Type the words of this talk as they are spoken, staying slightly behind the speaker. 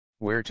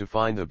Where to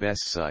find the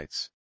best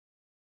sites.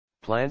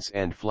 Plants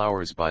and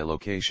flowers by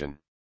location.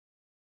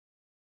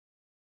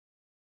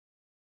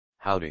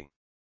 Howdy.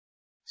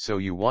 So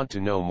you want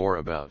to know more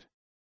about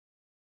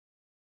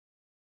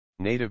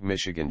native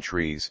Michigan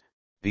trees?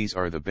 These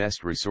are the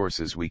best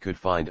resources we could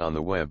find on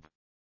the web.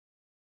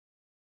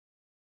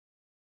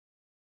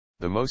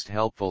 The most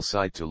helpful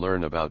site to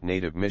learn about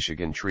native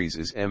Michigan trees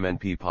is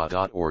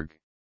mnppa.org.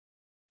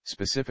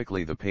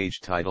 Specifically the page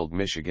titled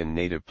Michigan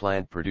Native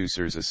Plant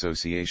Producers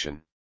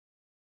Association.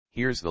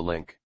 Here's the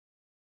link.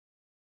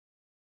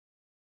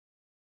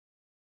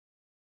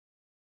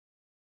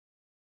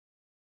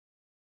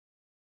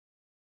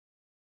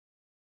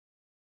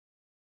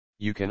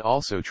 You can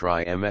also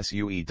try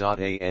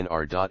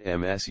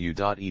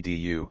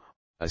msue.anr.msu.edu,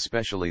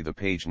 especially the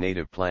page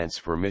Native Plants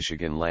for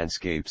Michigan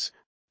Landscapes,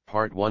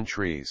 Part 1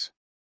 Trees.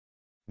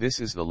 This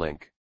is the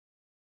link.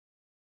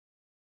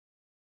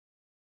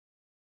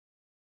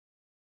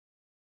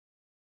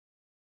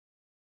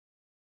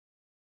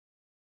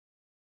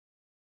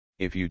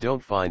 If you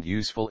don't find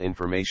useful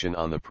information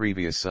on the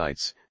previous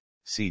sites,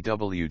 see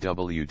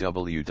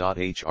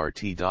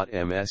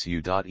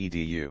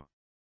www.hrt.msu.edu.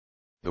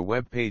 The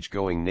web page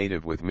Going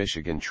Native with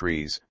Michigan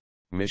Trees,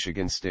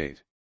 Michigan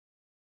State.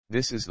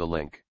 This is the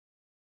link.